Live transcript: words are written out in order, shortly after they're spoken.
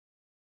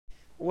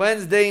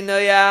Wednesday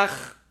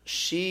Noyach,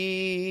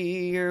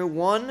 Shir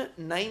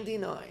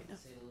 199.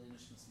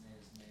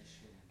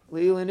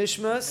 Leila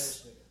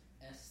Nishmas,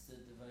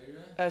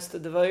 Esther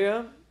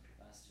Devaya,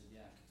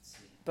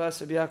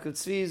 Pastor Yaakov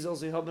Tzvi,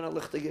 Zolzi Habana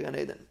Lichte Gan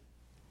Eden.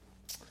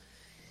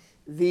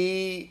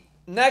 The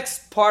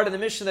next part of the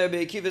mission that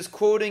Rabbi Akiva is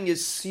quoting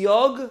is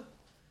Siyag,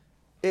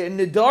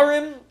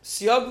 Nidarim,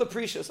 Siyag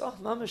Leprecious. Oh,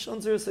 Mamish,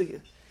 unzir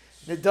Sigya.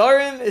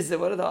 Nidarim is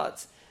what are the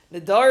odds?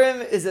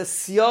 Nidarim is a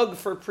Siyag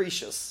for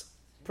precious.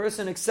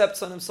 Person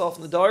accepts on himself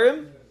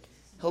Nidarim,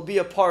 he'll be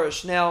a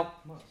parish. Now,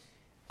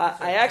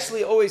 I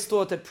actually always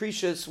thought that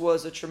precious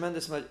was a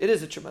tremendous, it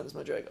is a tremendous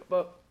madrega,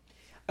 but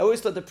I always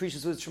thought that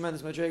precious was a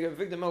tremendous madrega.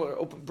 Victor Miller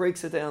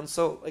breaks it down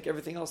so, like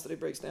everything else that he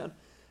breaks down,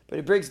 but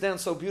he breaks down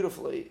so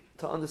beautifully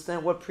to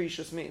understand what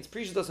precious means.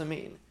 Precious doesn't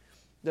mean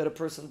that a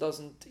person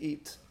doesn't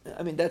eat.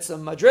 I mean, that's a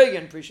madrega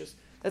in precious.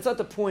 That's not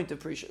the point of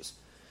precious.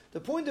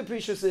 The point of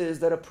precious is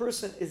that a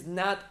person is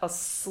not a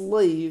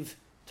slave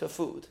to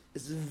food.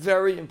 It's a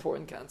very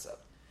important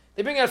concept.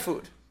 They bring out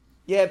food.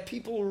 You have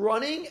people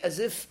running as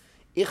if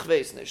ich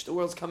weiß nicht, the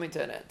world's coming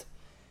to an end.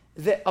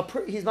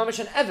 He's mamash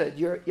an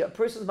eved. A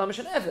person's mamash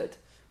an eved.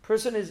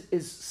 Person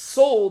is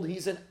sold.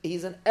 He's an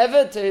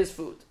eved to his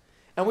food.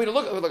 And we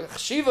look at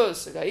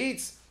chshivas, a guy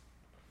eats.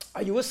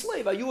 Are you a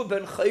slave? Are you a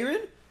ben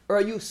chayrin, or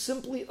are you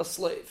simply a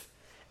slave?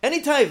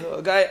 Any taiva,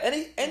 a guy,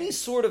 any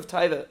sort of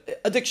taiva,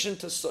 addiction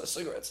to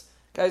cigarettes.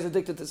 Guy's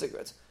addicted to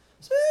cigarettes.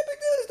 So big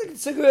deal. He's addicted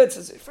to cigarettes.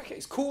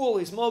 He's cool.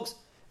 He smokes.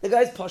 The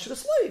guy's pashut a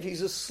slave.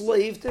 He's a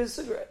slave to his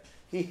cigarette.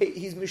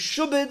 He's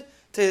meshubed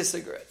to his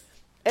cigarette.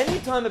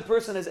 Anytime a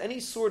person has any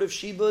sort of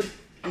shibud,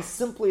 he's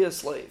simply a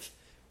slave.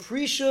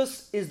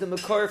 Precious is the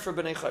makar for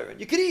b'nei chayrin.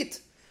 You could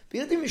eat, but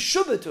you don't even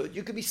meshubed to it.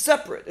 You could be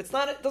separate. It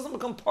doesn't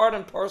become part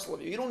and parcel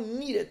of you. You don't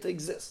need it to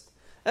exist.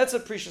 That's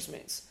what precious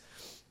means.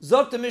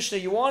 Zok the Mishnah,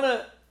 you want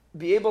to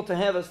be able to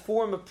have a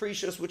form of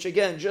precious, which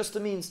again just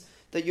means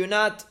that you're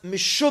not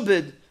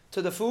meshubed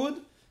to the food.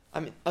 I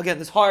mean, again,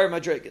 there's higher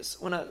madrigas.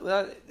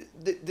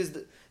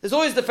 There's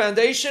always the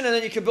foundation, and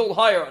then you can build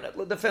higher on it.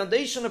 The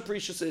foundation of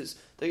precious is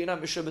that you're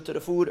not meshubed to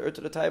the food or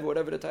to the taiva,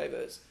 whatever the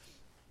taiva is.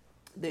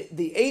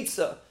 The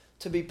eitzah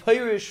to be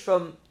pirish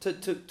from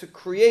to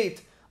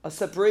create a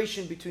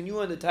separation between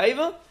you and the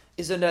taiva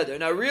is a neder.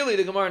 Now, really,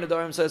 the Gemara in the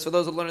Darim says for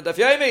those that learn Daf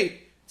Yomi,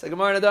 it's a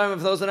Gemara in the Darim.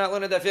 For those that are not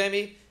learning Daf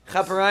Yomi,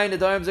 Chaparayim the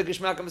Darim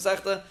Zekishmak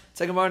Masechta.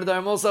 It's a Gemara in the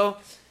Darim also.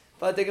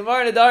 But the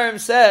Gemara in the Darim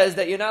says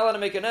that you're not allowed to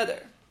make a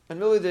neder. And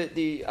really,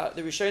 the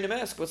Rishonim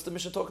ask, what's the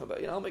Mishnah talking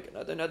about? I'll make a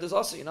neder. Neder's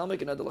also, I'll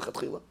make a neder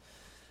l'chatchila.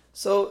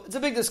 So it's a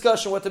big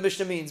discussion what the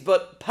Mishnah means.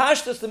 But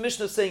Pashtus, the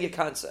Mishnah is saying a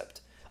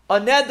concept. A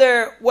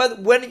neder, when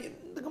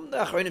the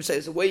Achronim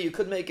says the way you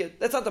could make it,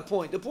 that's not the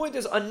point. The point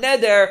is a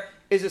neder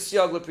is a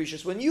siyag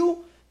l'precious. When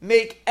you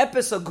make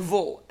epis a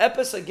gvul,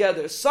 epis a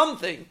gather,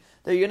 something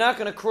that you're not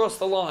going to cross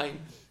the line,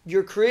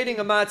 you're creating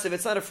a matziv.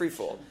 It's not a free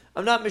fall.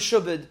 I'm not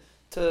mishubid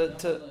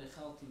to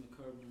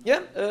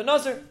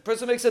nazir.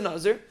 Person makes a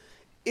nazir.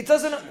 It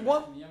doesn't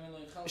want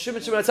Shimon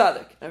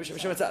Tzaddik.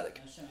 Shimon Tzaddik.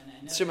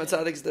 Shimon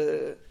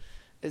Tzaddik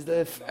is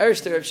the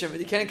Erster of Shimon.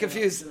 You can't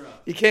confuse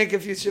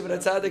Shimon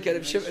Tzaddik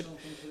and Shimon.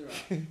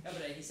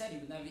 He said he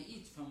would never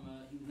eat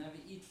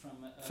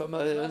from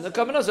the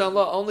Kavan Nazir.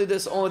 Only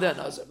that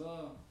Nazir.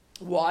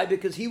 Why?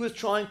 Because he was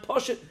trying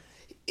push it.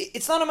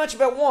 It's not much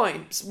about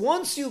wine.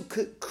 Once you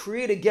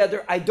create a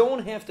gather, I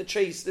don't have to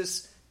chase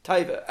this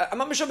taiva. I'm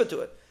not mishabed to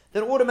it.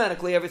 Then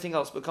automatically everything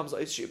else becomes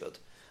like shibud.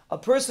 A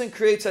person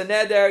creates a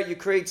neder, you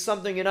create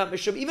something you're not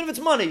mishub, even if it's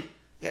money.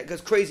 Yeah, it goes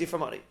crazy for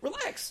money.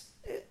 Relax.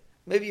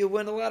 Maybe you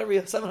win the lottery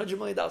of $700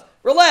 million.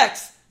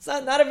 Relax. It's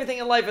not everything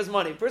in life is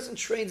money. A person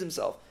trains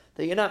himself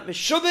that you're not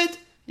mishubid,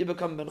 you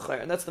become ben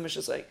chayr. And that's the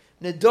Mishnah saying.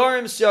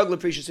 Nedarim siyag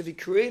l'precious. If you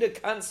create a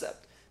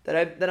concept that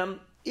I'm,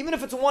 even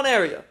if it's one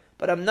area,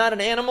 but I'm not an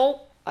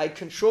animal, I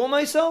control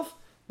myself,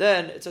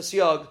 then it's a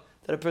siyag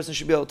that a person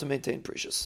should be able to maintain precious.